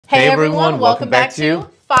Hey everyone, welcome back to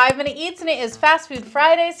 5 Minute Eats, and it is Fast Food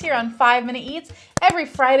Fridays here on 5 Minute Eats. Every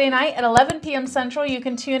Friday night at 11 p.m. Central, you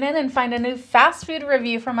can tune in and find a new fast food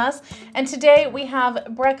review from us. And today we have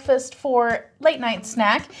breakfast for late night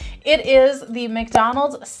snack. It is the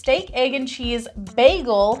McDonald's steak, egg, and cheese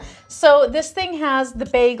bagel. So this thing has the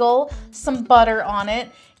bagel, some butter on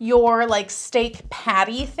it, your like steak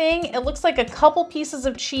patty thing. It looks like a couple pieces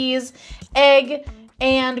of cheese, egg,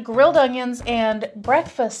 and grilled onions and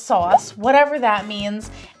breakfast sauce, whatever that means.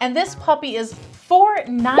 And this puppy is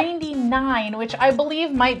 $4.99, which I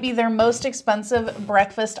believe might be their most expensive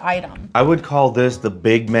breakfast item. I would call this the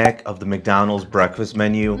Big Mac of the McDonald's breakfast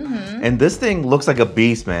menu. And this thing looks like a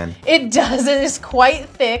beast, man. It does. It is quite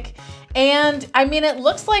thick. And I mean, it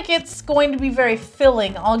looks like it's going to be very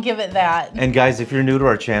filling. I'll give it that. And guys, if you're new to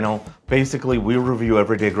our channel, basically we review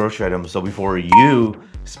everyday grocery items. So before you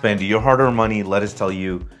spend your hard-earned money, let us tell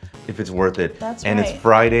you if it's worth it. That's and right. It's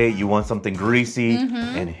Friday, you want something greasy,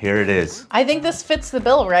 and here it is. I think this fits the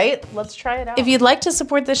bill, right? Let's try it out. If you'd like to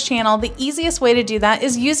support this channel, the easiest way to do that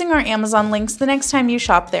is using our Amazon links the next time you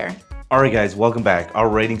shop there. All right, guys, welcome back. Our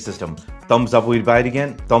rating system. Thumbs up, we'd buy it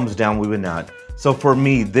again. Thumbs down, we would not. So for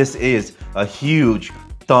me, this is a huge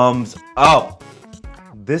thumbs up.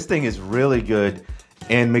 This thing is really good.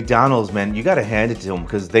 And McDonald's, man, you got to hand it to them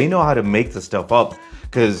because they know how to make the stuff up.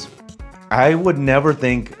 Because I would never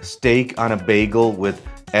think steak on a bagel with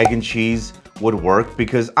egg and cheese would work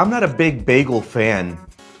because I'm not a big bagel fan.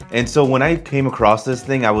 And so when I came across this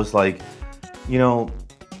thing, I was like, you know,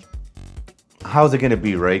 how's it going to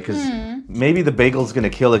be, right? Because maybe the bagel's going to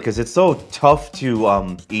kill it because it's so tough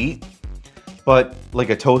to eat. But like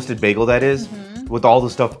a toasted bagel, that is, with all the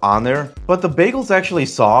stuff on there. But the bagel's actually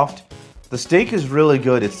soft. The steak is really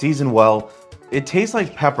good. It's seasoned well. It tastes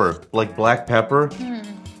like pepper, like black pepper.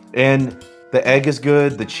 And the egg is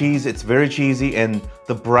good. The cheese, it's very cheesy. And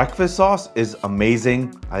the breakfast sauce is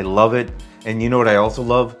amazing. I love it. And you know what I also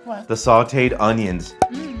love? What? The sauteed onions.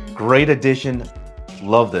 Great addition.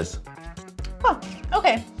 Love this. Oh,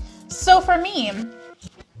 okay. So for me,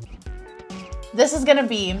 this is gonna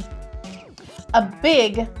be a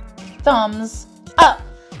big thumbs up.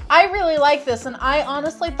 I really like this, and I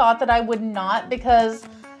honestly thought that I would not, because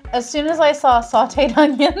as soon as I saw sauteed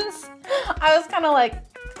onions, I was kind of like,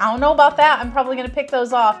 I don't know about that. I'm probably gonna pick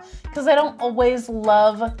those off because I don't always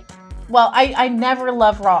love, well, I never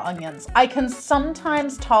love raw onions. I can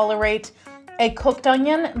sometimes tolerate a cooked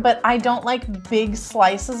onion, but I don't like big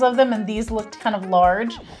slices of them, and these looked kind of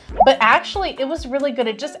large. But actually, it was really good.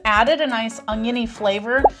 It just added a nice oniony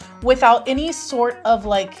flavor without any sort of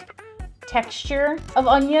like texture of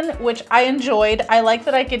onion, which I enjoyed. I like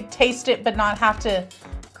that I could taste it but not have to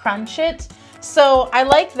crunch it. So I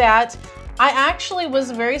like that. I actually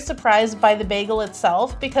was very surprised by the bagel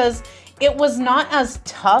itself because it was not as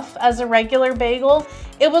tough as a regular bagel.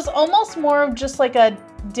 It was almost more of just like a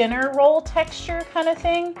dinner roll texture kind of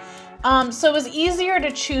thing. So it was easier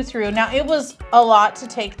to chew through. Now it was a lot to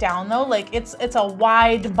take down though. Like it's a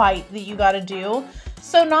wide bite that you got to do.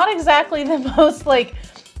 So not exactly the most like,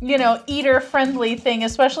 you know, eater friendly thing,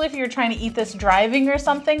 especially if you're trying to eat this driving or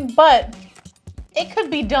something, but it could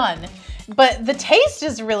be done. But the taste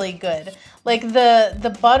is really good. Like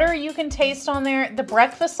the butter you can taste on there, the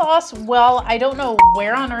breakfast sauce, well, I don't know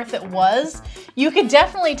where on earth it was. You could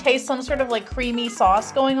definitely taste some sort of like creamy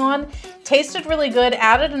sauce going on. Tasted really good,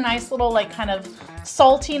 added a nice little like kind of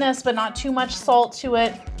saltiness, but not too much salt to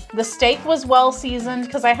it. The steak was well seasoned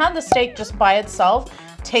because I had the steak just by itself.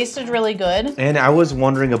 Tasted really good. And I was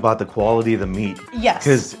wondering about the quality of the meat. Yes.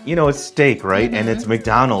 Because, you know, it's steak, right? And it's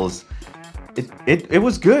McDonald's. It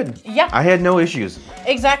was good. Yeah. I had no issues.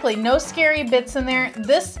 Exactly. No scary bits in there.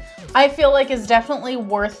 This, I feel like, is definitely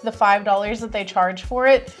worth the $5 that they charge for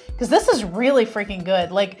it, because this is really freaking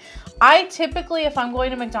good. Like, I typically, if I'm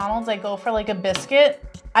going to McDonald's, I go for like a biscuit.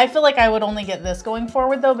 I feel like I would only get this going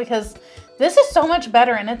forward though, because this is so much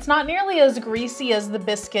better and it's not nearly as greasy as the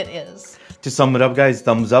biscuit is. To sum it up, guys,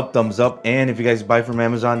 thumbs up, thumbs up. And if you guys buy from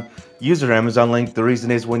Amazon, use our Amazon link. The reason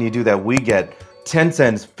is when you do that, we get 10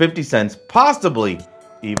 cents, 50 cents, possibly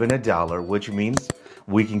even $1, which means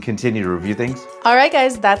we can continue to review things. All right,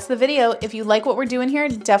 guys, that's the video. If you like what we're doing here,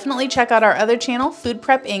 definitely check out our other channel, Food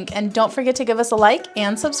Prep Inc. And don't forget to give us a like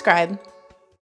and subscribe.